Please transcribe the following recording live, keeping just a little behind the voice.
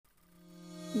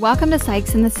Welcome to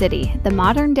Psychs in the City, the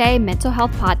modern-day mental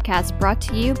health podcast brought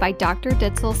to you by Dr.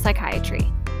 Ditzel Psychiatry.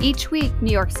 Each week,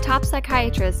 New York's top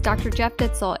psychiatrist, Dr. Jeff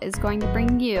Ditzel, is going to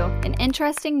bring you an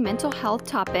interesting mental health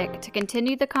topic to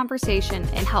continue the conversation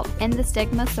and help end the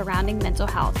stigma surrounding mental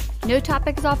health. No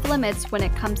topic is off limits when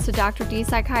it comes to Dr. D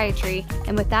Psychiatry,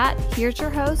 and with that, here's your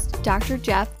host, Dr.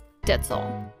 Jeff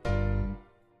Ditzel.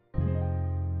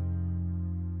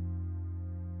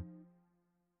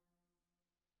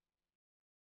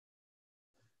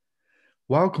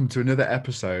 Welcome to another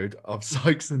episode of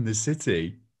Psychs in the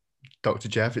City. Dr.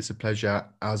 Jeff, it's a pleasure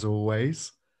as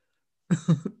always.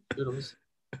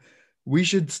 We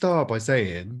should start by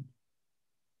saying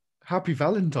Happy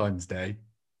Valentine's Day.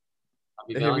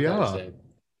 Happy Here we Valentine's are Day.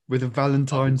 with a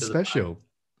Valentine's special.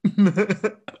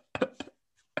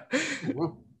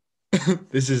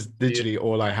 This is literally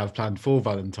all I have planned for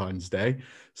Valentine's Day.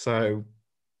 So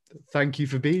thank you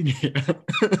for being here.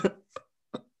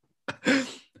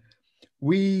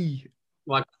 We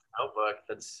Watch the Notebook.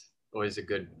 That's always a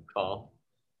good call.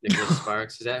 Nicholas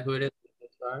Sparks. Is that who it is?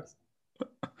 Nicholas Sparks?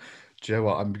 Do you know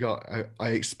what? I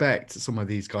expect some of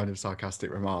these kind of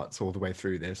sarcastic remarks all the way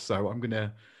through this, so I'm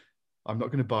not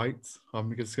gonna bite.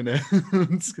 I'm just gonna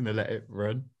let it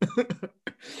run.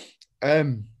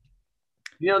 The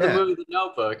movie The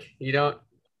Notebook. You don't.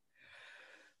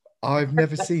 I've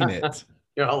never seen it.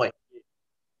 You're all like,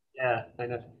 yeah, I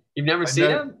know. You've never seen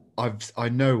it? I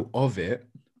know of it,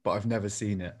 but I've never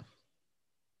seen it.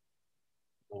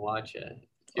 Watch it.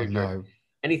 I know.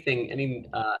 I think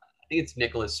it's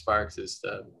Nicholas Sparks is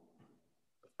the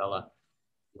fella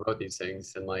who wrote these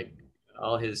things, and like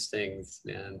all his things,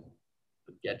 man,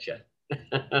 get you.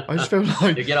 I just feel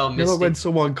like you get all misty. Like when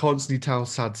someone constantly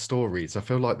tells sad stories, I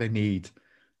feel like they need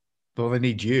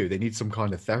you. They need some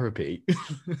kind of therapy,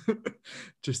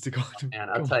 just to kind of. Man,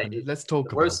 I'll tell you. Let's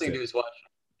talk about it. The worst thing to do is watch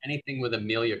anything with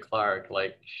Emilia Clarke.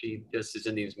 Like she just is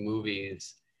in these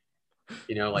movies,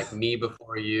 like Me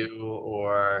Before You,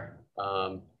 or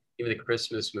even the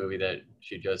Christmas movie that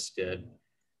she just did.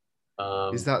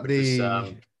 Is that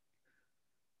the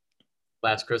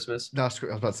Last Christmas? I was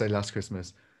about to say Last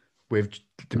Christmas, with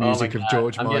the music of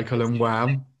George Michael and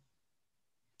Wham.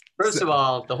 First of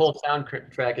all, the whole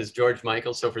soundtrack is George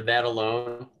Michael, so for that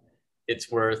alone, it's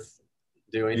worth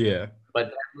doing. Yeah. But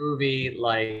that movie,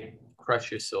 like, crush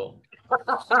your soul.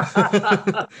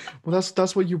 Well,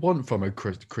 that's what you want from a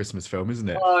Christmas film, isn't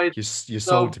it? Oh, it's your so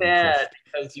soul to bad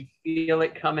because you feel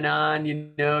it coming on.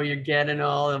 You're getting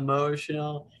all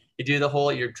emotional. You do the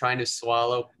whole. You're trying to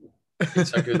swallow. You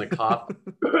start doing the cough.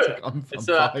 I'm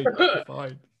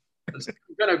fine. I'm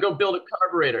gonna go build a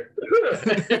carburetor.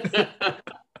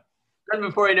 And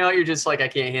before you know it, you're just like, I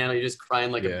can't handle it. You're just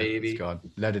crying like a baby. It's gone.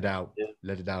 Let it out. Yeah.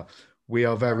 Let it out. We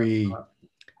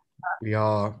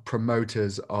are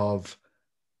promoters of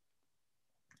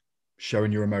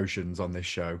showing your emotions on this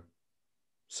show.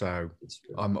 So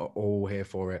I'm all here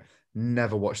for it.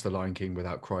 Never watch The Lion King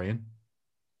without crying.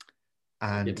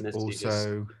 And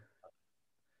also,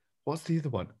 what's the other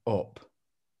one? Up.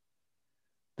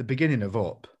 The beginning of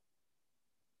Up.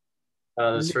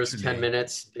 Those first 10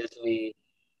 minutes, Disney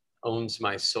owns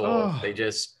my soul. Oh. They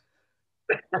just.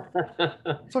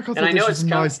 It's like I know it's a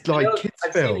nice kids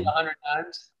I've film. Seen it 100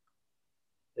 times.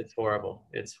 It's horrible.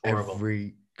 It's horrible.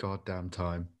 Every goddamn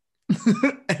time.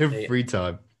 Every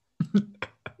time.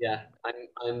 Yeah,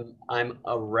 I'm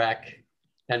a wreck.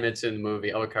 10 minutes in the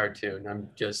movie of a cartoon. I'm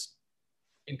just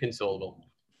inconsolable.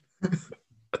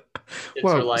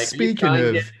 Well, like, speaking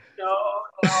of,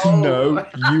 no,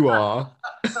 you are.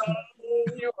 No,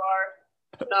 you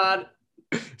are not.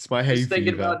 It's my hay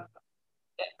fever. About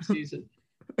season.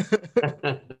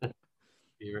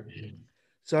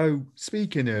 So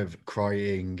speaking of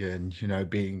crying and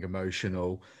being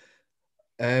emotional,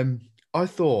 I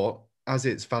thought as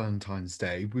it's Valentine's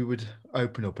Day, we would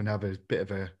open up and have a bit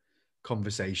of a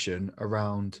conversation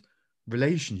around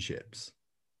relationships.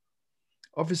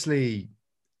 Obviously,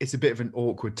 it's a bit of an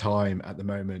awkward time at the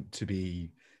moment to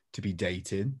be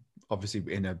dating,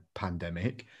 obviously in a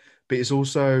pandemic, but it's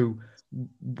also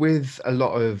with a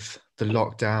lot of the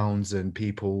lockdowns and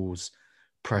people's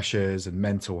pressures and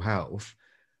mental health.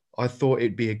 I thought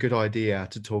it'd be a good idea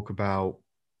to talk about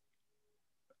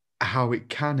how it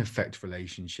can affect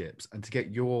relationships and to get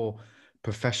your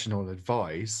professional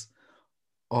advice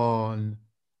on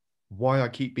why I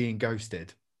keep being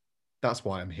ghosted. That's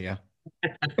why I'm here.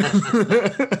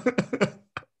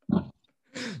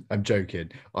 I'm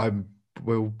joking.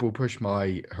 We'll push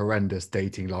my horrendous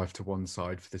dating life to one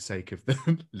side for the sake of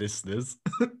the listeners.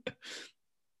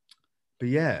 But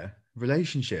yeah,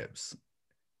 relationships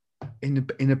in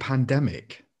a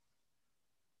pandemic.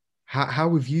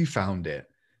 How have you found it?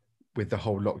 with the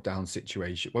whole lockdown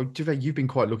situation? Well, you've been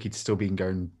quite lucky to still be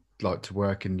going like to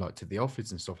work and like to the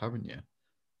office and stuff, haven't you?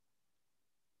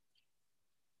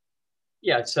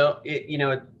 Yeah, so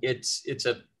it's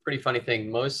a pretty funny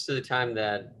thing. Most of the time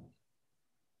that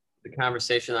the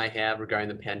conversation I have regarding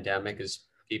the pandemic is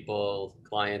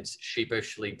clients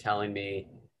sheepishly telling me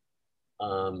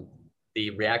the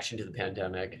reaction to the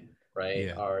pandemic, right?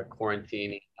 Yeah. Are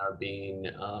quarantining, are being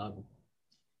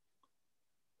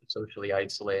socially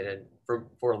isolated.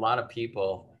 For a lot of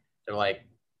people, they're like,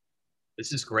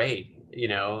 this is great.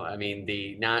 I mean,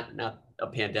 the not a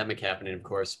pandemic happening, of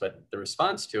course, but the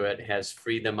response to it has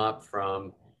freed them up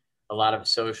from a lot of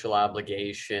social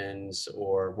obligations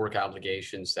or work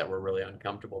obligations that were really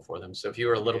uncomfortable for them. So if you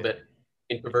were a little bit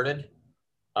introverted,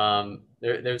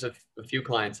 there's a few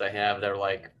clients I have that are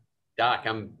like, Doc,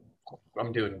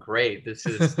 I'm doing great. This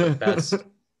is the best,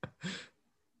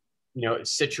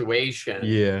 situation,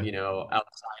 Yeah.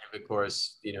 outside of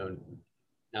course,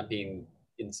 not being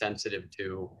insensitive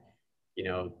to,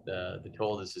 the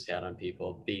toll this has had on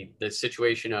people. The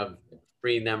situation of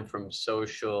freeing them from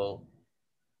social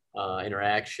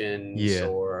interactions Yeah.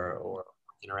 or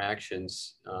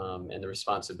interactions and the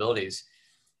responsibilities,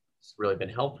 it's really been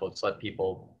helpful. It's let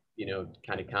people,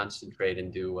 kind of concentrate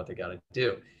and do what they got to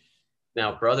do.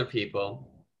 Now, for other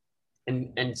people,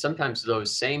 and sometimes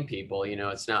those same people,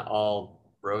 it's not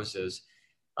all roses.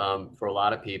 For a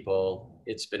lot of people,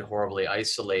 it's been horribly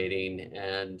isolating,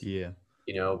 and Yeah.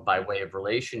 by way of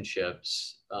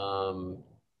relationships,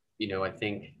 I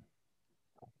think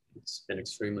it's been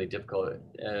extremely difficult,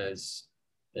 as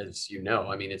I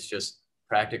mean, it's just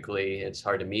practically, it's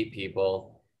hard to meet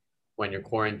people when you're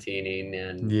quarantining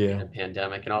and in Yeah. a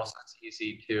pandemic, and also it's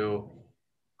easy to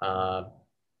uh,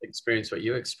 experience what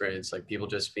you experience, like people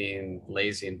just being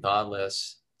lazy and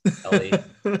thoughtless. Ellie,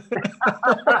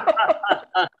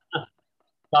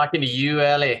 talking to you,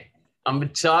 Ellie. I'm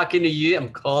talking to you. I'm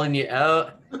calling you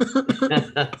out.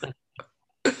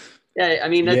 Yeah, I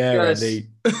mean, that's Yeah, just Eddie.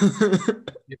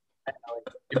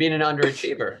 you're being an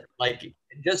underachiever. Like,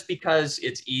 just because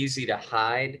it's easy to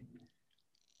hide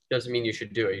doesn't mean you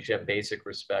should do it. You should have basic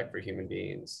respect for human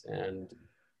beings. And,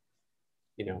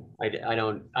 I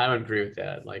don't agree with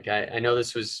that. Like, I know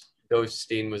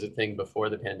ghosting was a thing before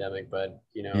the pandemic, but,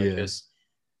 it Yeah. just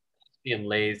being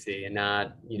lazy and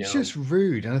not, It's just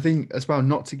rude. And I think as well,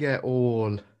 not to get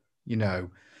all,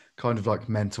 kind of like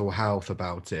mental health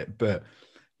about it. But,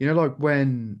 like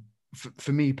when,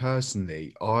 for me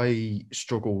personally, I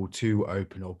struggle to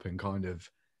open up and kind of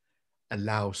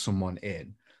allow someone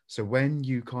in. So when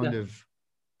you kind yeah. of,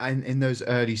 and in those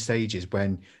early stages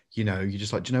when, you're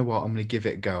just like, do you know what? I'm going to give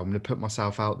it a go. I'm going to put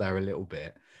myself out there a little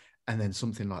bit. And then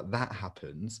something like that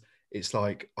happens. It's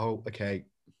like, oh, okay,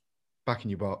 back in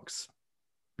your box.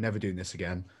 Never doing this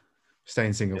again.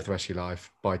 Staying single for the rest of your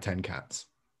life. Buy 10 cats.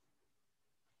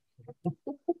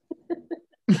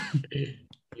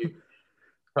 You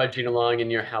trudging along in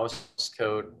your house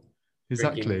coat,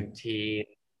 Exactly. drinking tea,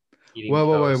 eating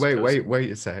Whoa, toast.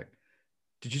 wait a sec.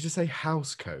 Did you just say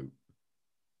house coat?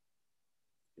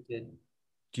 Is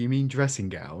Do you mean dressing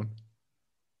gown?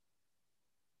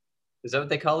 that what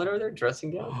they call it over there?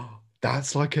 Dressing gown?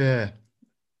 That's like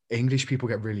English people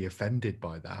get really offended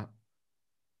by that.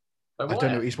 By I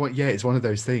don't know. what? It's one of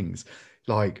those things.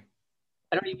 Like,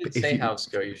 I don't even if say you, house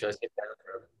coat. Usually I say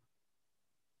bathrobe.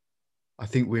 I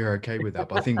think we're okay with that.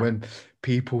 But I think when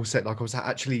people said, like,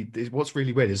 what's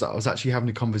really weird is that I was actually having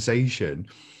a conversation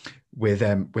with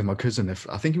my cousin.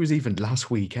 I think it was even last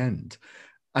weekend,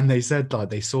 and they said like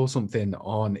they saw something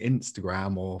on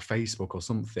Instagram or Facebook or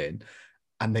something,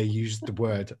 and they used the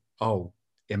word "oh"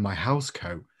 in my house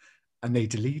coat, and they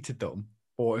deleted them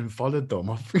or unfollowed them.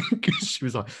 I think she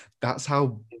was like, "That's how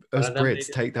One us of them they Brits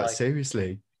didn't take that like.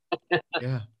 seriously."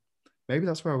 Yeah, maybe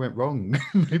that's where I went wrong.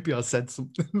 Maybe I said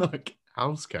something like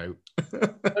house coat.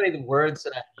 Funny, the words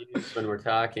that I use when we're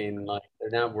talking, like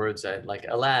they're not words that like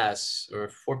alas or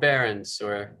forbearance,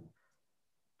 or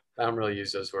I don't really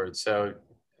use those words. So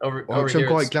Well, over actually, I'm here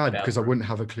quite it's glad because I bathroom. wouldn't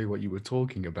have a clue what you were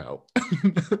talking about.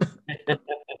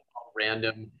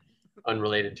 Random,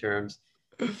 unrelated terms.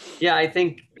 Yeah, I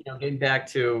think getting back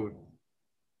to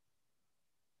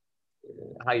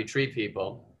how you treat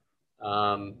people.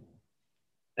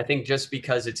 I think just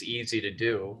because it's easy to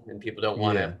do and people don't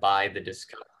want to Yeah, buy the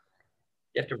discomfort,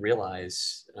 you have to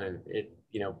realize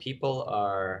people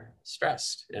are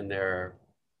stressed and they're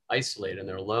isolated and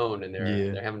they're alone and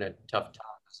yeah, they're having a tough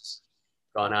time. It's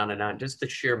gone on and on. Just the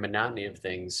sheer monotony of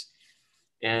things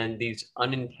and these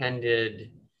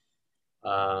unintended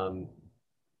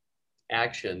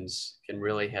actions can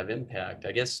really have impact.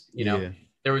 I guess yeah,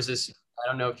 there was this. I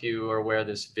don't know if you are aware of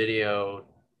this video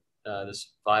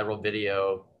this viral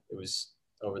video. It was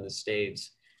over in the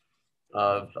States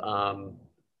of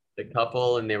the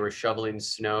couple, and they were shoveling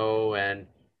snow, and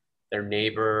their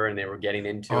neighbor, and they were getting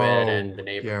into it, and the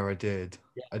neighbor. Yeah, I did.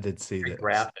 Yeah, I did see very this.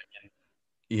 graphic.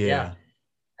 And, Yeah.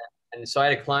 And so I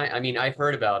had a client. I mean, I've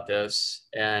heard about this,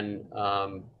 and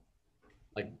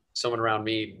like someone around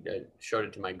me showed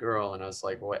it to my girl, and I was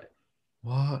like, "What?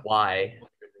 What? Why?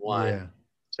 Why?" Yeah.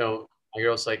 So my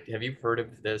girl's like, "Have you heard of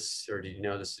this, or did you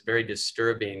know this very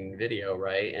disturbing video?"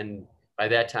 Right? And by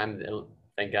that time,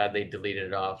 thank God they deleted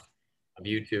it off of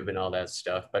YouTube and all that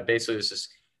stuff. But basically, it was this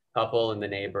couple and the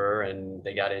neighbor, and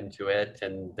they got into it,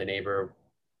 and the neighbor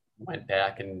went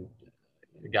back and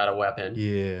got a weapon,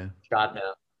 Yeah. shot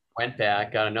them, went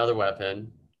back, got another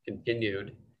weapon,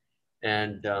 continued,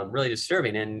 and really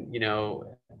disturbing. And,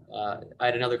 I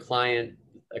had another client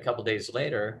a couple days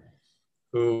later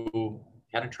who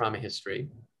had a trauma history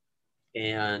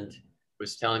and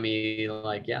was telling me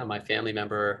like, yeah, my family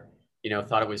member,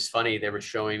 thought it was funny. They were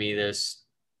showing me this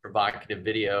provocative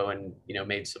video and,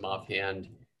 made some offhand,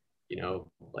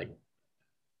 like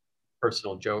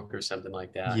personal joke or something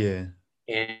like that. Yeah.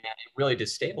 And it really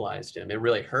destabilized him. It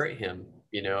really hurt him,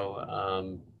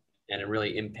 and it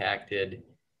really impacted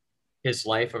his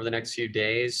life over the next few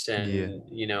days. And,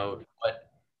 what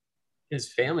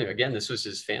his family, again, this was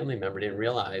his family member, didn't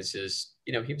realize is,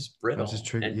 he was brittle.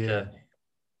 And to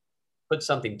put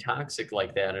something toxic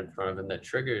like that in front of him that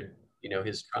triggered,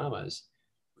 his traumas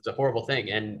was a horrible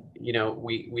thing. And,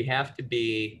 we have to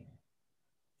be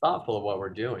thoughtful of what we're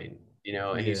doing,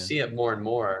 and you see it more and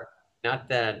more. Not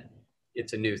that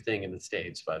it's a new thing in the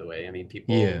States, by the way. I mean,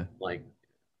 people like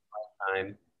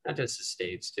time, not just the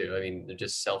States too. I mean, they're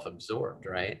just self-absorbed,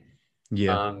 right?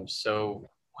 Yeah. So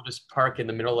we'll just park in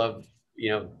the middle of,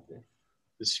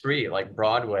 the street, like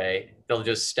Broadway. They'll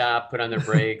just stop, put on their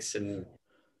brakes and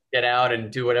get out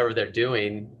and do whatever they're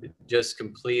doing, just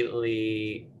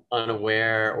completely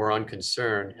unaware or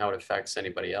unconcerned how it affects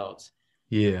anybody else.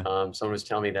 Yeah. Someone was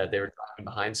telling me that they were driving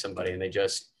behind somebody and they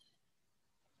just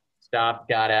stopped,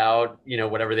 got out,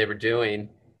 whatever they were doing,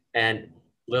 and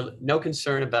no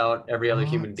concern about every other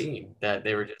human being, that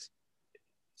they were just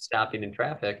stopping in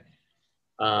traffic.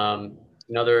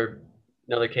 Another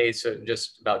case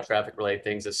just about traffic related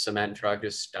things, a cement truck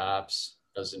just stops,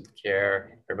 doesn't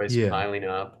care, everybody's piling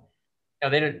up.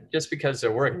 They don't, just because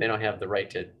they're working, they don't have the right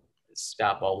to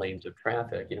stop all lanes of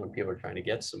traffic, when people are trying to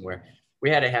get somewhere. We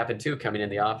had it happen too, coming in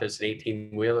the office, an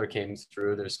 18-wheeler came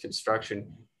through, there's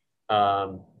construction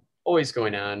always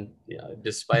going on,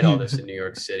 despite all this in New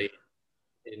York City.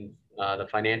 In the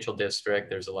financial district,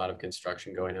 there's a lot of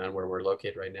construction going on where we're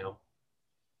located right now.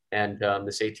 And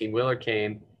this 18-wheeler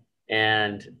came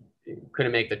and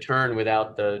couldn't make the turn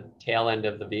without the tail end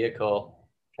of the vehicle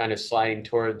kind of sliding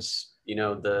towards,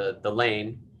 the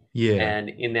lane. Yeah. And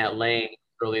in that lane,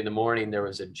 early in the morning, there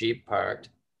was a Jeep parked,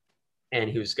 and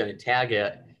he was going to tag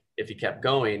it if he kept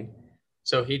going.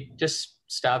 So he just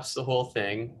stops the whole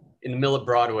thing in the middle of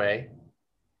Broadway.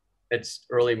 It's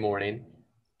early morning,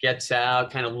 gets out,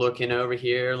 kind of looking over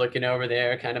here, looking over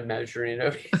there, kind of measuring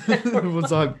over here.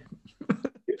 What's up?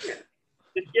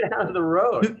 Just get out of the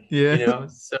road. Yeah.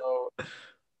 So,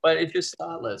 but it's just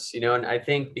thoughtless, and I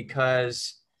think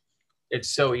because it's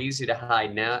so easy to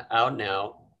hide out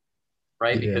now,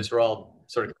 right? Yeah. Because we're all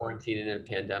sort of quarantining in a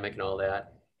pandemic and all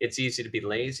that. It's easy to be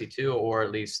lazy too, or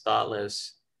at least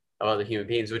thoughtless of other human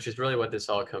beings, which is really what this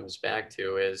all comes back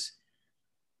to is,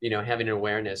 having an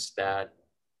awareness that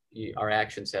our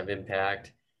actions have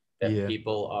impact, that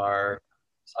people are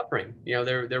suffering.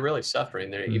 They're really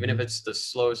suffering. Even if it's the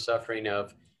slow suffering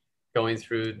of going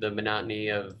through the monotony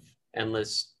of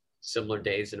endless similar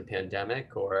days in a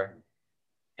pandemic, or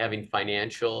having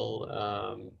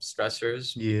financial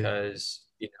stressors because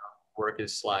work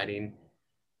is sliding,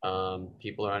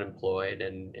 people are unemployed,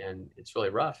 and it's really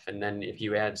rough. And then if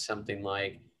you add something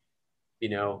like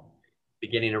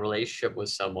beginning a relationship with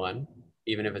someone,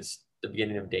 even if it's the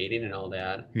beginning of dating and all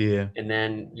that, and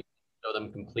then you show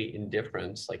them complete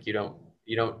indifference, like you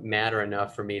don't matter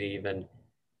enough for me to even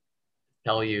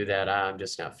tell you that I'm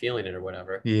just not feeling it or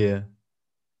whatever.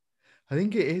 I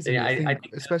think it is. I think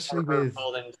especially with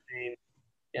saying,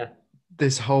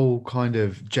 this whole kind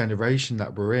of generation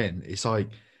that we're in, it's like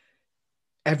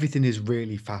everything is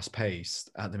really fast paced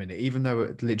at the minute, even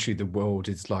though literally the world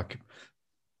is like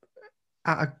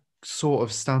at a sort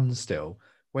of standstill.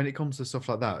 When it comes to stuff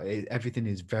like that, everything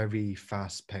is very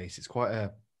fast paced. It's quite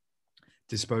a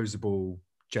disposable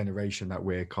generation that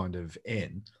we're kind of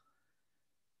in.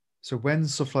 So when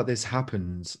stuff like this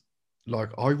happens,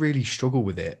 like I really struggle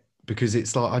with it, because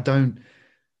it's like I don't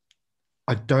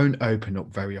I don't open up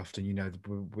very often, you know,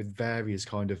 with various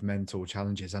kind of mental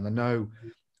challenges. And I know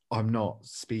I'm not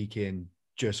speaking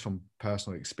just from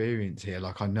personal experience here.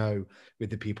 Like I know with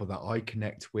the people that I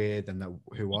connect with and that,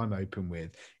 who I'm open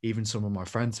with, even some of my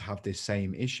friends have this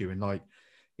same issue. And like,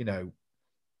 you know,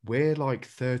 we're like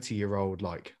 30-year-old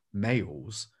like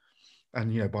males.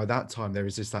 And you know, by that time there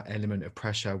is just that element of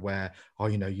pressure where, oh,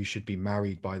 you know, you should be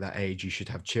married by that age, you should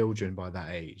have children by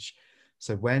that age.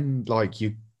 So when like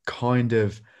you kind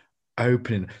of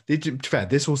opening, to be fair,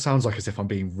 this all sounds like as if I'm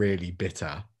being really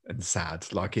bitter and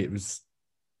sad. Like it was,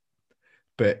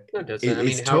 but No, it doesn't. I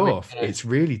it's mean, how are we tough. gonna, It's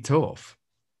really tough.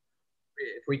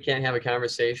 if we can't have a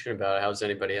conversation about it, how's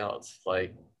anybody else?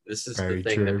 Like, this is the Very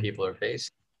thing that true. people are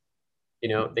facing. You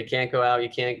know, they can't go out, you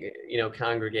can't, you know,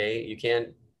 congregate, you can't,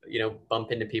 you know,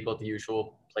 bump into people at the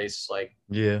usual places like,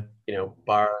 Yeah. you know,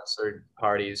 bars or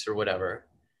parties or whatever.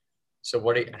 So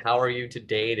how are you to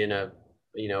date in a,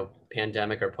 you know,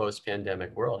 pandemic or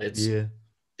post-pandemic world? It's Yeah.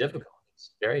 difficult.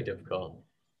 It's very difficult.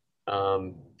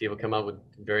 People come up with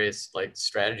various like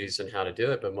strategies on how to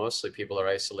do it, but mostly people are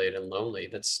isolated and lonely.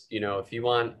 That's, you know, if you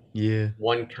want Yeah.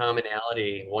 one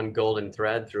commonality, one golden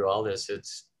thread through all this,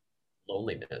 it's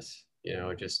loneliness, you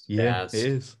know, just Yeah. It vast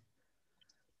is.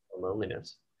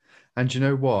 loneliness. And you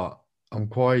know what? I'm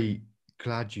quite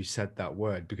glad you said that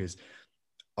word because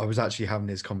I was actually having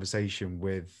this conversation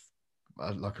with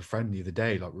like a friend the other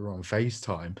day. Like we were on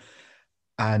FaceTime,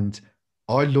 and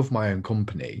I love my own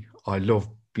company. I love,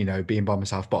 you know, being by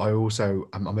myself, but I also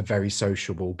I'm a very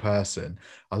sociable person.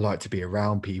 I like to be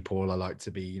around people. I like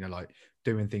to be, you know, like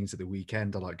doing things at the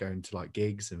weekend. I like going to like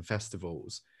gigs and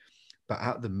festivals. But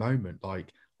at the moment,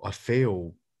 like I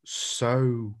feel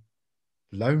so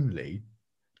lonely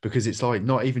because it's like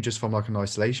not even just from like an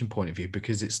isolation point of view,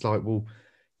 because it's like, well,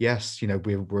 yes, you know,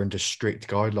 we're under strict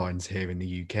guidelines here in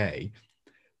the UK,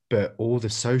 but all the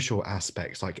social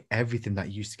aspects, like everything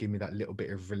that used to give me that little bit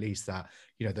of release, that,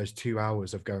 you know, those 2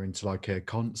 hours of going to like a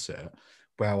concert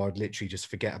where I'd literally just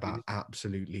forget about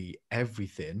absolutely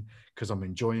everything because I'm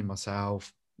enjoying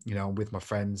myself, you know, I'm with my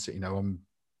friends, you know, I'm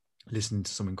listening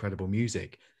to some incredible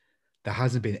music. There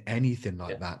hasn't been anything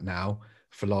like Yeah. that now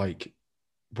for like,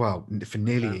 well, for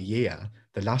nearly a Okay. year.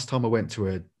 The last time I went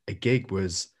to a gig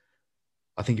was,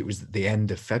 I think it was the end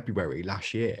of February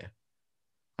last year.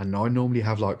 And I normally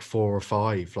have like 4 or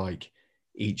 5 like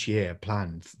each year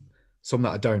planned. Some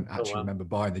that I don't Oh, actually wow. remember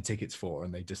buying the tickets for,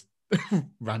 and they just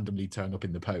randomly turn up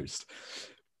in the post.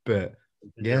 But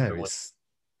yeah, Different one.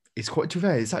 it's quite, to be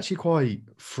fair, it's actually quite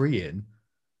freeing.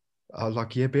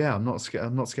 Like yeah, but yeah, I'm not scared.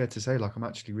 I'm not scared to say like I'm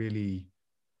actually really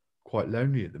quite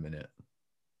lonely at the minute.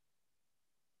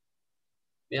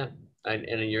 Yeah. And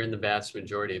you're in the vast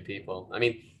majority of people. I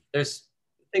mean, there's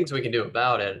things we can do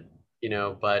about it, you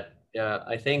know, but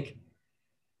I think,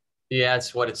 yeah,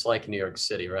 it's what it's like in New York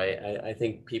City, right? I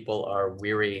think people are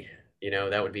weary. You know,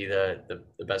 that would be the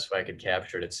best way I could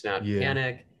capture it. It's not Yeah,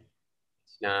 panic.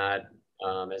 It's not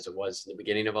as it was in the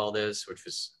beginning of all this, which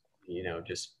was, you know,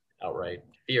 just outright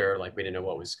fear. Like we didn't know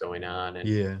what was going on. And,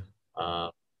 yeah,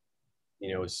 uh,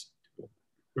 you know, it was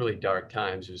really dark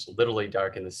times. It was literally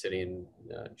dark in the city and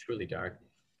truly dark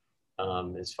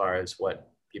as far as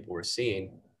what people were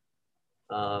seeing.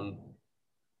 Um,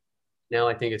 Now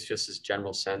I think it's just this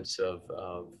general sense of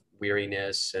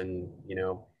weariness and, you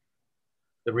know,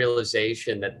 the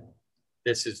realization that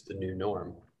this is the new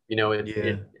norm. You know, yeah,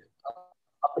 it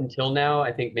up until now,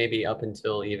 I think maybe up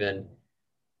until even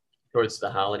towards the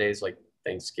holidays like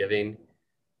Thanksgiving,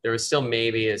 there was still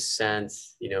maybe a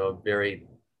sense, you know, a very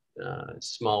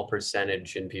small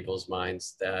percentage in people's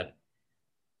minds that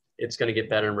it's going to get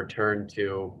better and return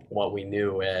to what we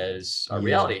knew as our yeah,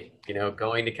 reality, you know,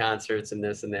 going to concerts and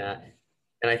this and that.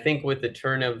 And I think with the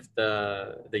turn of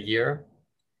the year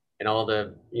and all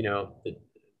the, you know,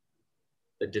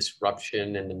 the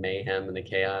disruption and the mayhem and the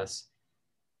chaos,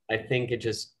 I think it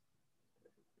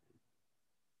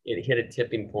hit a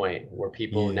tipping point where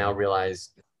people yeah, now realize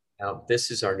now this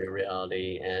is our new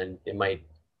reality and it might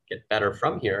get better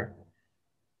from here,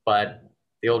 but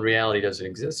the old reality doesn't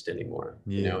exist anymore.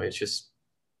 You know, yeah, it's just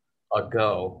a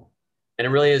go. And it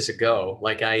really is a go.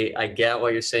 Like I get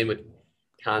what you're saying with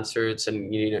concerts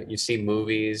and you know you see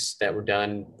movies that were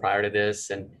done prior to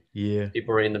this and yeah,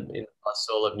 people were in the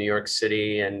hustle of New York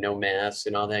City and no masks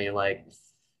and all that. You're like,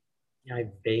 yeah, I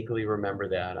vaguely remember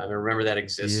that. I remember that yeah.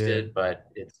 existed, but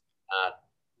it's not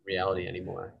reality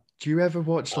anymore. Do you ever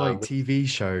watch like Um, TV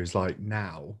shows like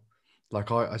now? Like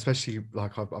I, especially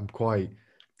like I'm quite.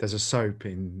 There's a soap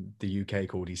in the UK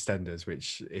called EastEnders,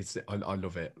 which is I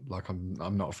love it. Like I'm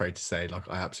not afraid to say like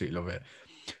I absolutely love it.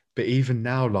 But even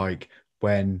now, like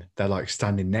when they're like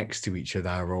standing next to each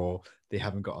other or they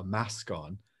haven't got a mask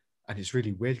on. And it's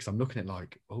really weird because I'm looking at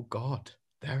like, oh God,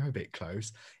 they're a bit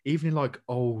close. Even in like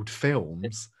old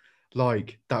films,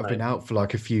 like that have been out for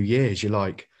like a few years, you're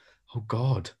like, oh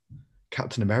God,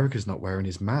 Captain America's not wearing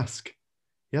his mask.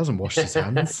 He hasn't washed his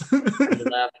hands.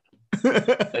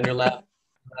 And you're laughing.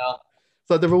 Well,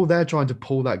 So they're all there trying to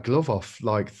pull that glove off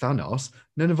like Thanos.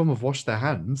 None of them have washed their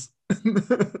hands. don't be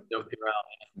around.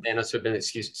 Thanos would have been,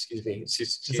 excuse me.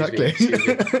 Exactly.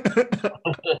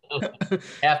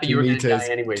 Happy you were going to die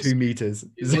anyways. 2 meters.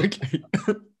 Exactly.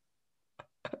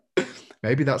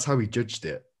 Maybe that's how he judged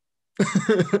it.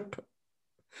 I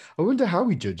wonder how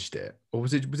he judged it. Or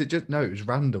was it just, no, it was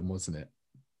random, wasn't it?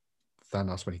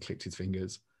 Thanos when he clicked his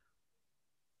fingers.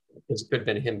 It could have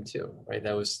been him too, right?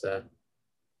 That was the...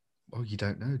 Oh, you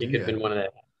don't know, do He you? could have been one of the...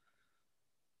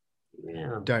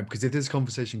 Yeah. Don't, because if this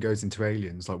conversation goes into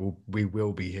aliens, like we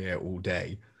will be here all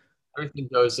day. Everything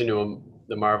goes into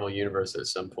the Marvel universe at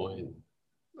some point.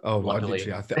 Oh,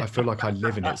 I feel like I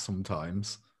live in it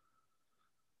sometimes.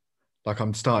 Like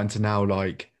I'm starting to now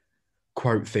like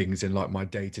quote things in like my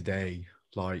day-to-day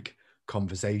like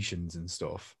conversations and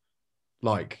stuff.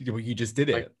 Like you just did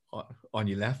it on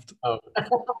your left. Oh.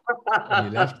 On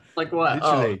your left. Like what?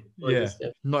 Literally, yeah.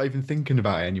 Not even thinking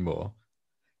about it anymore.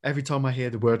 Every time I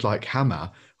hear the word like hammer,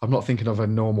 I'm not thinking of a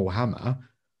normal hammer.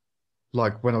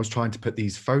 Like when I was trying to put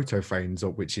these photo frames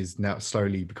up, which is now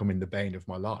slowly becoming the bane of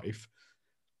my life.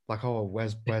 Like, oh,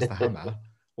 where's the hammer?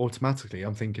 Automatically,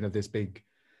 I'm thinking of this big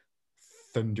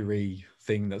thundery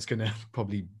thing that's gonna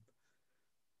probably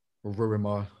ruin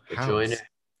my house. Join it.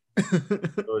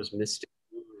 Those mystic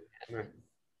hammer.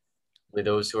 Only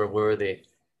those who are worthy.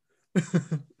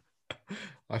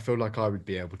 I feel like I would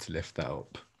be able to lift that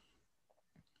up.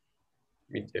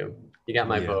 Me too. You got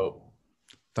my vote.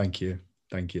 Thank you.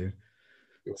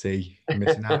 See, you're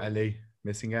missing out, Ellie.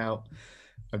 Missing out.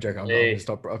 I'm joking. I'm going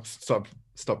to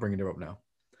stop bringing her up now.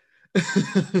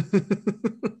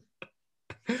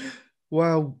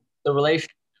 Well, the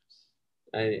relationships.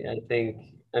 I think.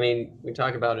 I mean, we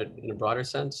talk about it in a broader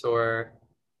sense, or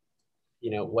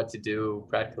what to do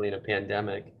practically in a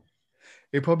pandemic.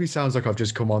 It probably sounds like I've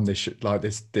just come on this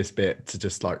bit to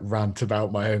just like rant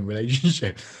about my own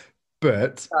relationship.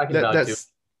 But let's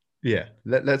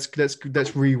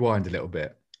rewind a little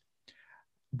bit.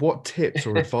 What tips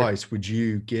or advice would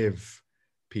you give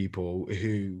people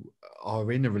who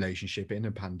are in a relationship in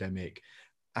a pandemic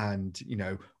and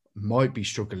might be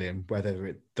struggling, whether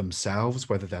it themselves,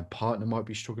 whether their partner might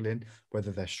be struggling,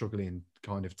 whether they're struggling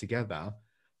kind of together?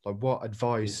 Like, what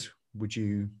advice would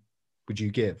you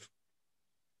give?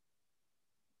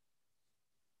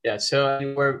 Yeah,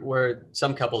 so where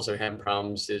some couples are having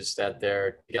problems is that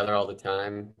they're together all the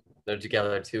time. They're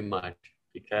together too much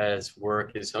because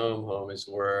work is home, home is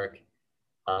work.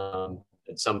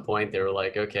 At some point, they were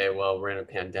like, okay, well, we're in a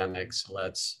pandemic, so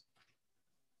let's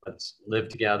live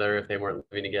together. If they weren't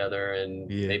living together, and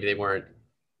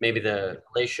maybe the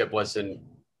relationship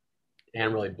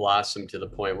hadn't really blossomed to the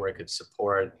point where it could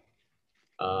support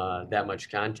that much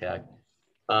contact.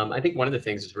 I think one of the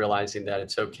things is realizing that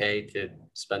it's okay to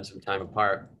spend some time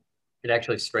apart. It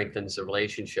actually strengthens the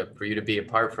relationship. For you to be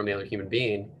apart from the other human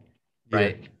being,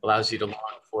 right? Allows you to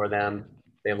long for them.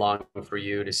 They long for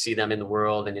you, to see them in the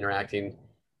world and interacting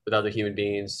with other human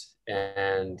beings,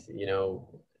 and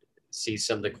see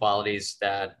some of the qualities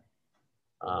that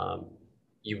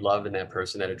you love in that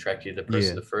person, that attract you to the person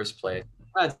in the first place.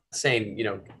 I'm not saying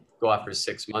go out for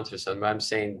 6 months or something, but I'm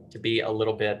saying to be a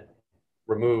little bit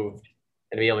removed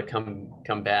and to be able to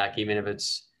come back, even if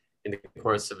it's in the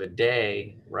course of a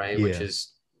day, right? Which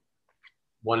is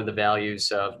one of the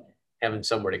values of having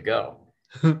somewhere to go,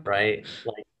 right?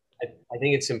 Like, I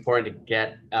think it's important to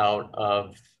get out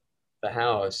of the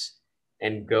house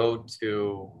and go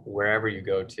to wherever you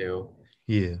go to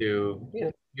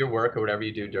your work or whatever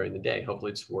you do during the day.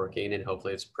 Hopefully it's working, and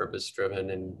hopefully it's purpose-driven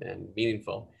and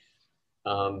meaningful.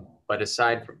 But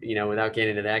aside from, without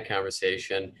getting into that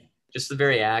conversation, just the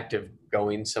very act of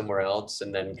going somewhere else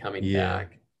and then coming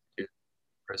back to the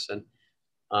person,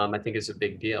 I think is a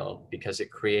big deal, because it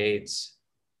creates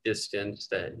distance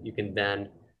that you can then,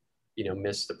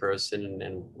 miss the person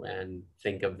and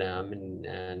think of them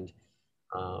and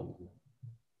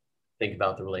think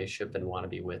about the relationship and want to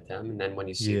be with them. And then when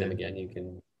you see them again, you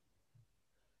can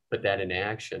put that into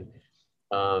action.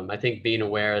 I think being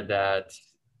aware that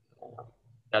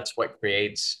that's what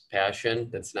creates passion.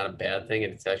 That's not a bad thing.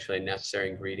 It's actually a necessary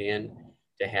ingredient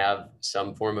to have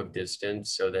some form of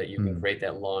distance so that you can create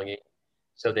that longing,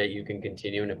 so that you can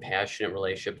continue in a passionate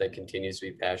relationship that continues to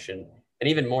be passionate and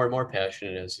even more and more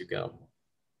passionate as you go.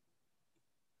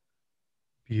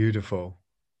 Beautiful.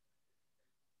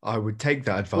 I would take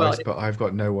that Well, advice, but I've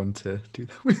got no one to do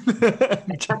that with.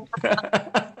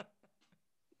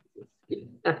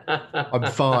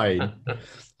 I'm fine.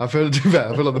 I feel like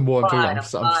the more I'm talking, I'm I'm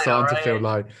fine, all starting to feel right.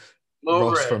 like I'm over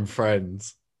Ross it. from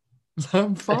Friends.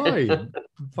 I'm fine.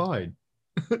 I'm fine.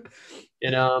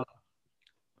 And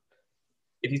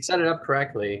if you set it up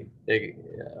correctly,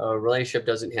 a relationship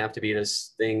doesn't have to be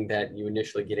this thing that you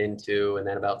initially get into, and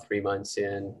then about 3 months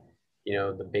in,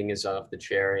 the bing is off the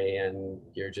cherry, and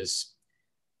you're just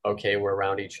okay, we're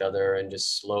around each other, and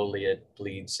just slowly it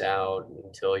bleeds out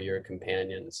until you're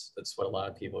companions. That's what a lot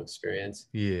of people experience.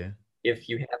 Yeah. If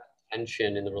you have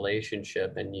tension in the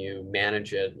relationship and you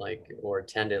manage it or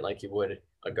tend it like you would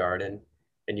a garden,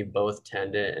 and you both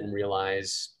tend it and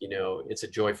realize, it's a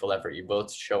joyful effort. You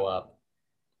both show up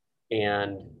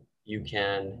and you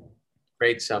can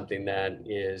create something that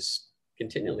is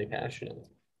continually passionate,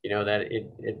 that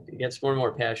it gets more and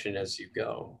more passionate as you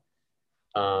go.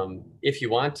 If you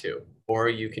want to, or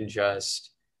you can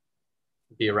just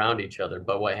be around each other.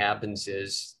 But what happens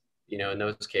is, in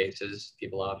those cases,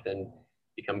 people often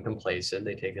become complacent.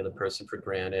 They take the other person for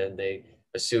granted. They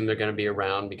assume they're going to be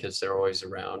around because they're always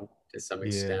around to some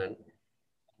extent.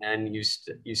 And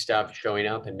you stop showing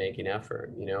up and making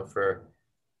effort. For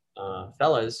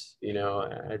fellas,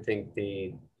 I think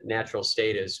the natural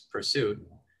state is pursuit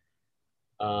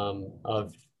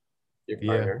of your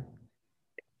partner.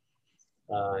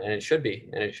 And it should be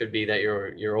that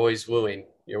you're always wooing.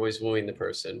 You're always wooing the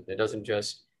person. It doesn't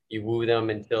just you woo them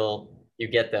until you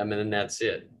get them, and then that's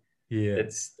it. Yeah.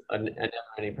 It's a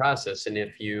never-ending process. And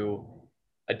if you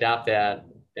adopt that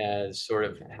as sort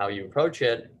of how you approach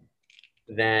it,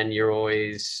 then you're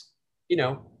always,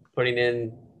 putting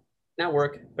in not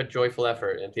work, but joyful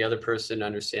effort. If the other person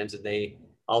understands that they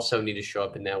also need to show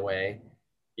up in that way,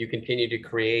 you continue to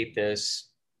create this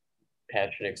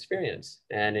passionate experience.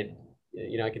 And it,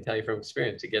 I can tell you from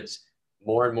experience, it gets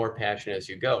more and more passionate as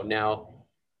you go. Now,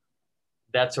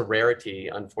 that's a rarity,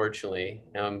 unfortunately.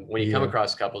 When you come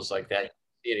across couples like that,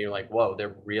 you're like, whoa,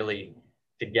 they're really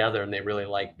together and they really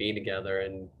like being together.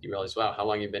 And you realize, wow, how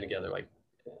long have you been together? Like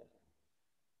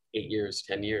 8 years,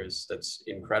 10 years. That's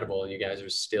incredible. And you guys are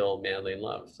still madly in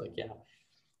love. It's like, yeah.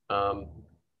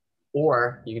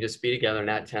 Or you can just be together and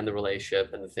not tend the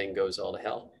relationship and the thing goes all to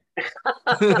hell.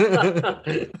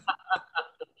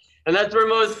 And that's where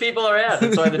most people are at.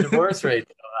 That's why the divorce rate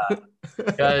is so high.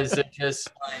 Because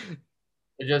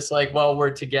it's just like, well, we're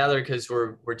together because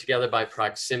we're together by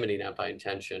proximity, not by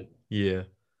intention. Yeah.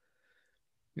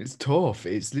 It's tough.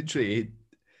 It's literally,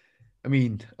 I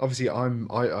mean, obviously I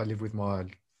live with my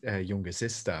younger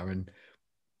sister, and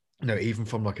even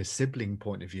from like a sibling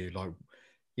point of view, like,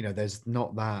 there's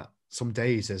not that, some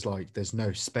days there's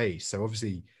no space. So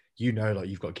obviously, like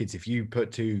you've got kids, if you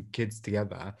put two kids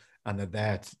together and they're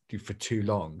there for too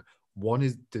long,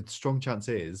 the strong chance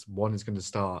is one is going to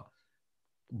start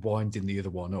winding the other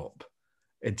one up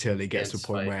until it gets to a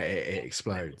point where it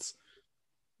explodes.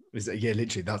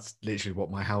 Literally, that's literally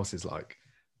what my house is like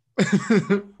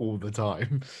all the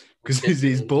time, because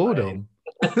it's boredom.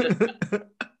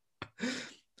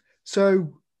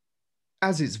 So,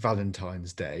 as it's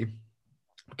Valentine's Day,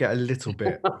 get a little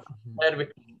bit.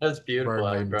 That's beautiful.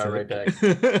 I brought it right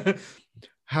back.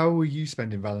 How were you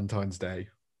spending Valentine's Day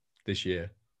this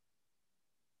year?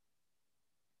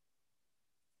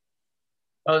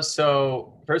 Oh,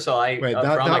 so first of all,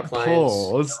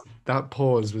 that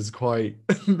pause was quite.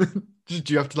 Do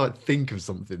you have to like think of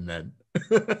something then?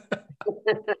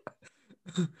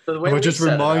 So I just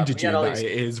reminded you that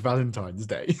it is Valentine's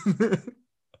Day.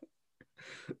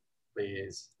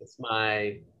 Please, it's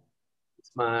my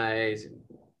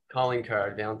calling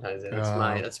card, Valentine's Day.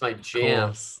 That's my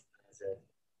jam.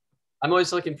 I'm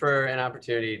always looking for an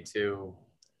opportunity to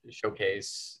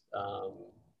showcase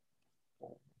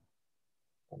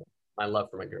my love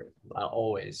for my girl,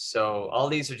 always. So all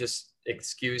these are just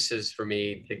excuses for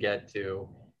me to get to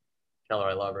tell her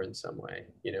I love her in some way,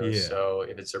 So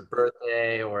if it's her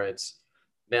birthday or it's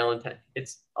Valentine,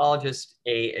 it's all just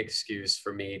a excuse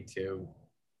for me to,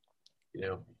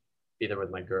 be there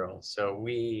with my girl. So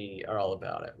we are all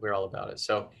about it. We're all about it.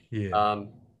 So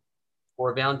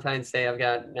for Valentine's Day, I've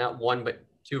got not one, but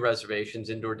 2 reservations.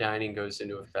 Indoor dining goes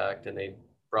into effect, and they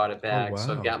brought it back. Oh, wow.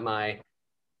 So I've got my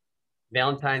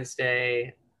Valentine's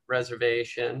Day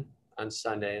reservation on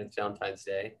Sunday, and it's Valentine's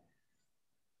Day.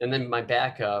 And then my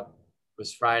backup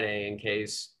was Friday in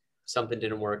case something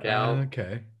didn't work out.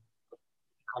 Okay.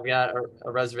 I've got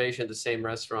a reservation at the same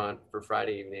restaurant for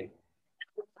Friday evening.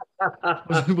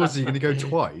 Was he going to go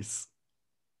twice?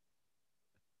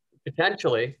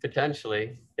 Potentially.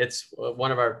 It's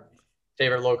one of our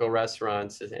favorite local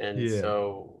restaurants. And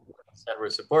so said we're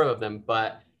supportive of them.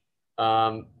 But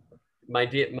the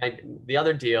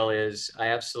other deal is I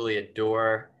absolutely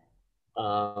adore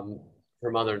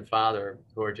her mother and father,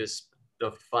 who are just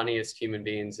the funniest human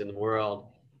beings in the world.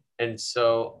 And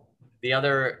so the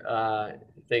other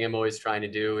thing I'm always trying to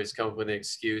do is come up with an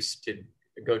excuse to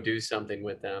go do something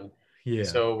with them. Yeah.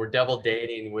 So we're double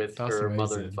dating with That's her amazing.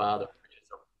 mother and father, which is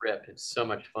a rip. It's so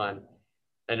much fun.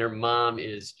 And her mom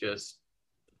is just,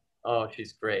 oh,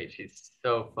 she's great. She's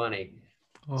so funny.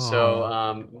 Oh.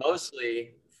 So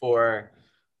mostly for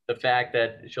the fact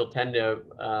that she'll tend to,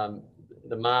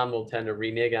 the mom will tend to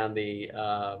renege on the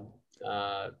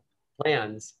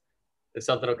plans. If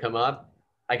something will come up,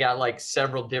 I got like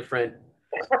several different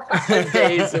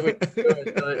days that we can do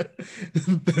it.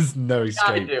 So there's no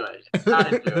escape.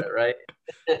 Gotta do it, right?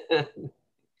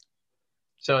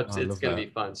 So it's gonna be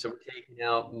fun. So we're taking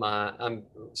out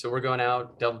so we're going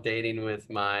out double dating with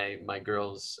my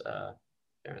girl's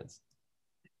parents.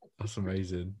 That's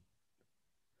amazing.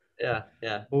 Yeah.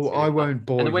 Well, I won't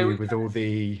bore you with all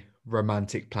the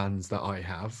romantic plans that I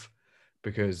have,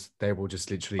 because they will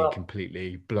just literally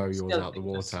completely blow yours out the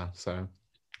water. So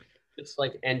it's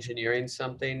like engineering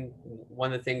something.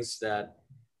 One of the things that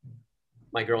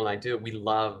my girl and I do, we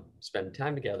love spending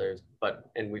time together,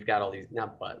 and we've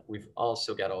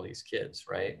also got all these kids,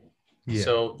 right? Yeah.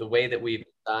 So the way that we've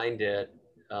designed it,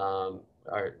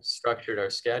 structured our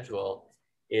schedule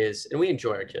is, and we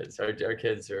enjoy our kids. Our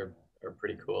kids are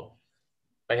pretty cool.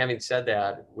 But having said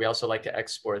that, we also like to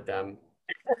export them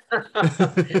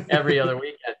every other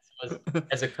weekend. So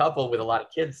as a couple with a lot of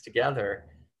kids together,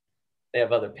 they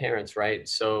have other parents, right?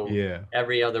 So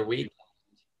every other week,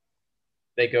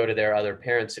 they go to their other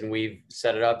parents, and we've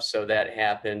set it up so that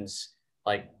happens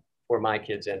like for my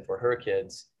kids and for her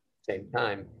kids, same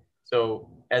time. So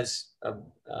as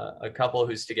a couple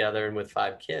who's together and with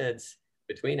 5 kids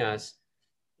between us,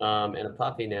 and a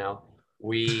puppy now,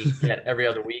 we get every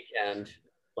other weekend,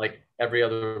 like every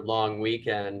other long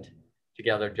weekend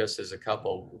together just as a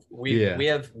couple. We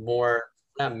have more,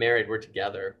 we're not married, we're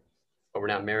together, but we're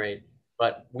not married.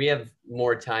 But we have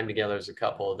more time together as a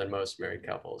couple than most married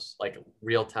couples, like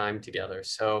real time together.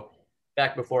 So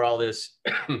back before all this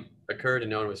occurred and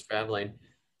no one was traveling,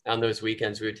 on those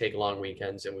weekends, we would take long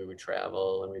weekends and we would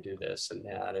travel and we do this and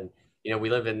that. And, we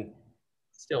live in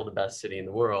still the best city in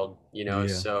the world,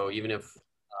 so even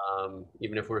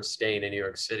if we're staying in New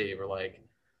York City, we're like,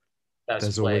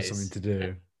 there's always something to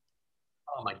do.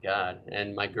 Oh my God.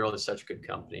 And my girl is such good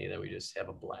company that we just have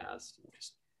a blast.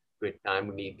 Just good time.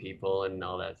 We meet people and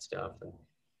all that stuff. And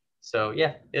so,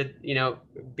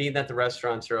 being that the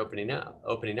restaurants are opening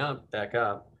up back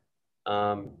up,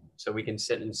 so we can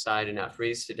sit inside and not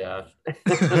freeze to death.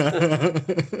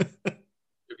 It'd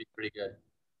be pretty good.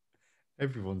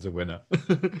 Everyone's a winner.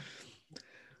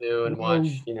 Do and watch,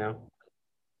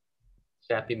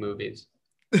 sappy movies.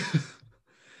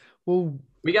 Well,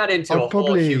 we got into a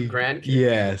whole Hugh Grant.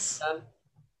 Yes.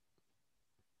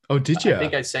 Oh, did you? I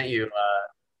think I sent you.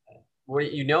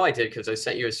 I did, because I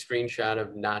sent you a screenshot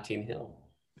of Notting Hill.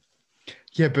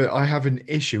 Yeah, but I have an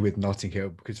issue with Notting Hill,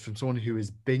 because from someone who has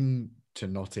been to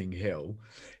Notting Hill,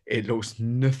 it looks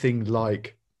nothing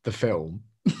like the film.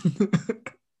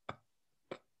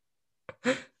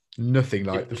 Nothing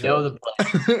like the film.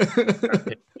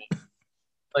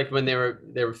 Like when they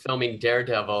were filming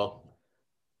Daredevil.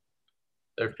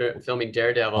 They're filming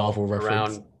Daredevil Marvel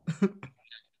around.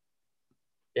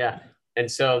 Yeah. And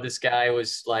so this guy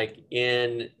was like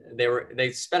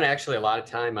they spent actually a lot of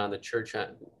time on the church.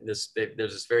 There's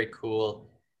this very cool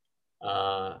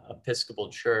Episcopal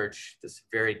church, this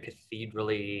very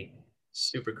cathedral-y,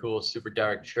 super cool, super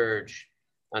dark church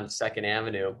on 2nd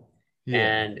Avenue. Yeah.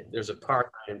 And there's a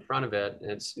park in front of it,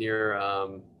 and it's near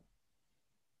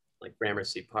like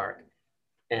Gramercy Park.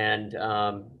 And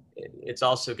it's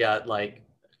also got like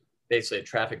basically a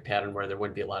traffic pattern where there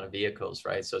wouldn't be a lot of vehicles,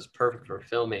 right? So it's perfect for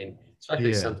filming,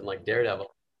 especially something like Daredevil.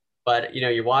 But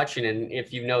you're watching, and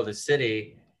if you know the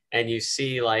city and you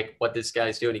see like what this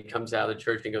guy's doing, he comes out of the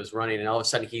church and he goes running, and all of a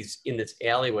sudden he's in this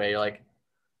alleyway. You're like,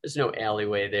 there's no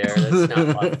alleyway there. That's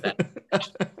not authentic.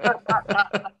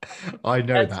 I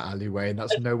know that alleyway, and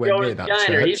that's nowhere near that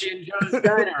church. He's in Joe's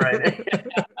Diner right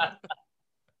now.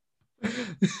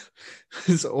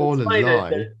 It's all a lie.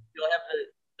 You'll have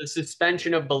the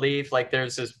suspension of belief. Like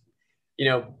there's this,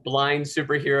 blind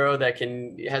superhero that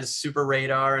has super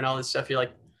radar and all this stuff. You're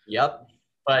like, yep.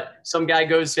 But some guy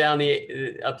goes down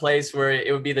a place where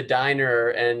it would be the diner,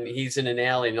 and he's in an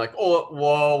alley, and you're like, oh,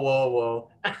 whoa.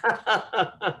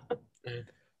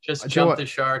 Just jump the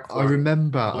shark. I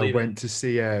remember I went to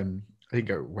see, I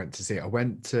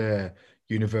went to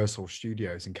Universal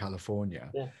Studios in California.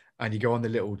 Yeah. and you go on the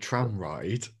little tram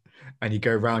ride and you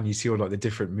go around, you see all like the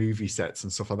different movie sets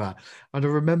and stuff like that. And I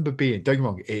remember don't get me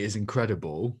wrong, it is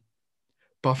incredible,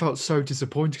 but I felt so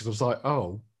disappointed because I was like,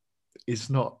 oh, it's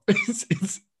not,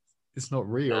 it's not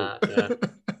real. Yeah.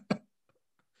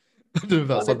 I don't know if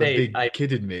that's like the big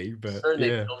kid in me, but certainly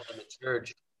filmed in the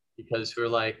church because we're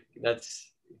like,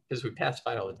 that's because we pass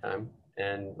by all the time.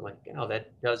 And like,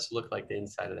 that does look like the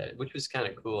inside of that, which was kind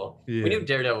of cool. Yeah. We knew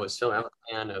Daredevil was filming. I'm a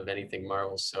fan of anything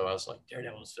Marvel, so I was like,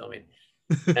 Daredevil was filming.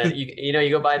 And you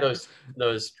go by those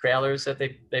trailers that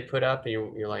they put up, and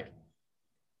you're like,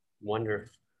 wonder if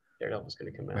Daredevil's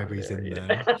going to come out. Maybe he's in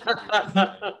there.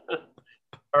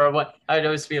 Or what? I'd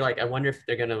always be like, I wonder if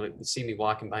they're going to see me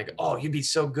walking by and go, oh, you'd be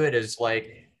so good as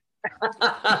like.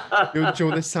 You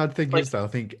know, the sad thing is that I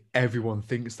think everyone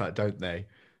thinks that, don't they?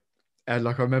 And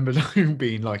like I remember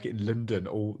being like in London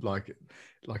all like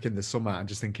in the summer and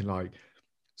just thinking like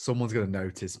someone's gonna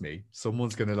notice me.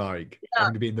 Someone's gonna I'm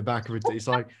gonna be in the back of it. It's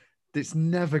like it's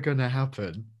never gonna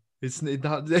happen. It's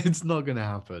not gonna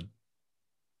happen.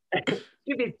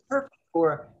 You'd be perfect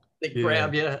for they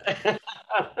grab you.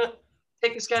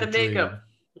 Take this guy to makeup.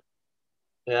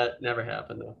 That never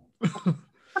happened though.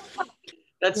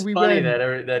 That's funny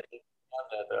that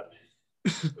though.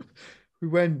 We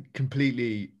went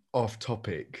completely off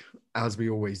topic as we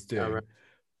always do, right.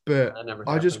 But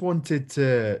I just wanted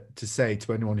to say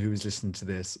to anyone who is listening to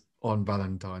this on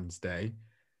Valentine's Day,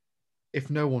 if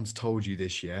no one's told you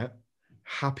this yet,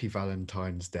 happy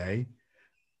Valentine's Day,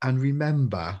 and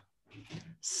remember,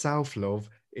 self-love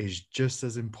is just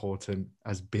as important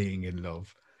as being in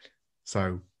love.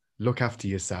 So look after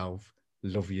yourself,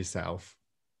 love yourself.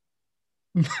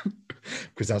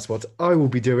 Because that's what I will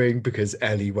be doing because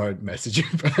Ellie won't message you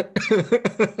back.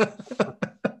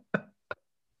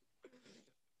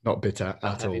 Not bitter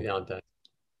at all. Valentine's.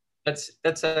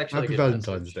 That's actually happy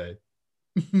Valentine's Day.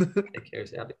 Take care.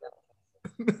 Happy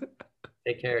Valentine's.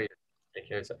 Take care. Take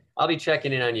care. I'll be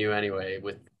checking in on you anyway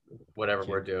with whatever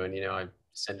we're doing. I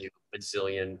send you a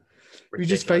bazillion. You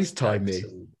just FaceTime me.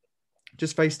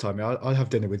 Just FaceTime me. I'll have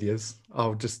dinner with you.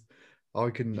 I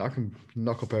can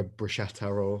knock up a bruschetta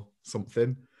or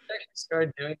something. I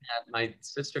started doing that. My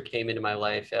sister came into my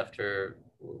life after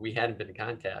we hadn't been in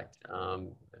contact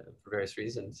for various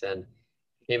reasons, and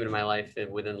came into my life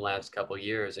within the last couple of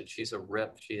years. And she's a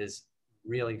rip. She is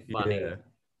really funny,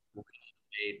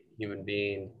 human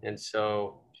being, and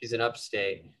so she's an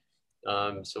upstate.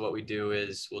 So what we do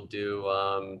is we'll do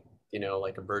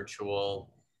like a virtual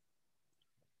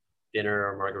dinner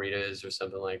or margaritas or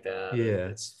something like that. Yeah,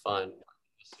 it's fun.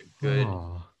 Just a good.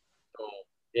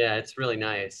 Yeah, it's really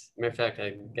nice. Matter of fact,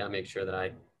 I gotta make sure that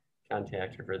I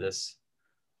contact her for this.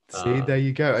 See, there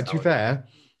you go. And to be fair,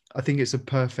 I think it's a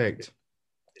perfect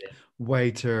way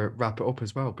to wrap it up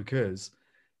as well, because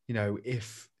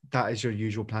if that is your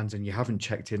usual plans and you haven't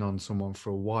checked in on someone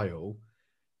for a while,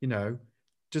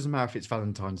 doesn't matter if it's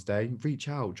Valentine's Day, reach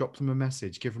out, drop them a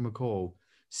message, give them a call,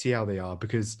 see how they are,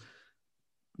 because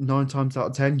 9 times out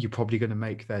of 10, you're probably going to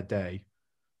make their day.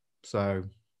 So,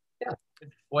 yeah.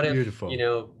 What beautiful.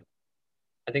 If,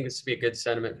 I think this would be a good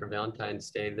sentiment for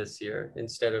Valentine's Day this year.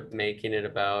 Instead of making it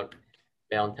about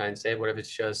Valentine's Day, what if it's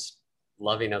just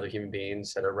loving other human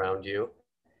beings that are around you,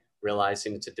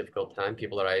 realizing it's a difficult time,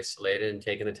 people are isolated, and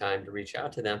taking the time to reach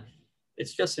out to them.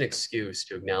 It's just an excuse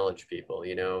to acknowledge people.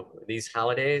 These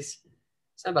holidays,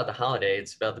 it's not about the holiday,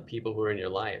 it's about the people who are in your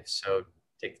life. So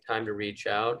take the time to reach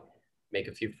out, make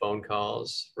a few phone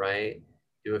calls, right?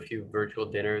 Do a few virtual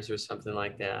dinners or something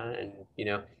like that. And,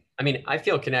 I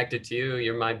feel connected to you.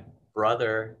 You're my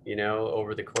brother,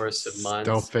 over the course of months.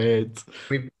 Stop it.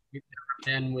 We've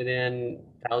been within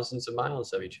thousands of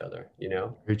miles of each other,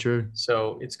 Very true.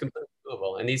 So it's completely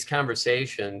doable. And these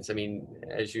conversations,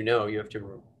 as you know, you have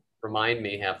to remind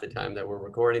me half the time that we're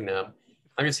recording them.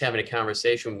 I'm just having a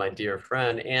conversation with my dear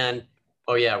friend. And,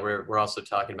 we're also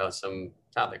talking about some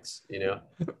topics, To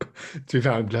be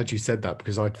fair, I'm glad you said that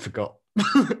because I'd forgot.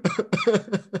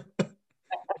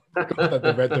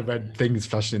 the red things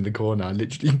flashing in the corner. I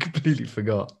literally completely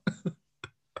forgot.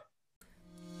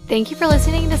 Thank you for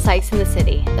listening to Psychs in the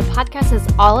City. The podcast is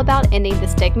all about ending the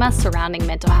stigma surrounding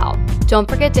mental health. Don't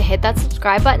forget to hit that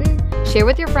subscribe button, share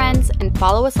with your friends, and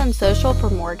follow us on social for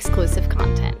more exclusive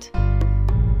content.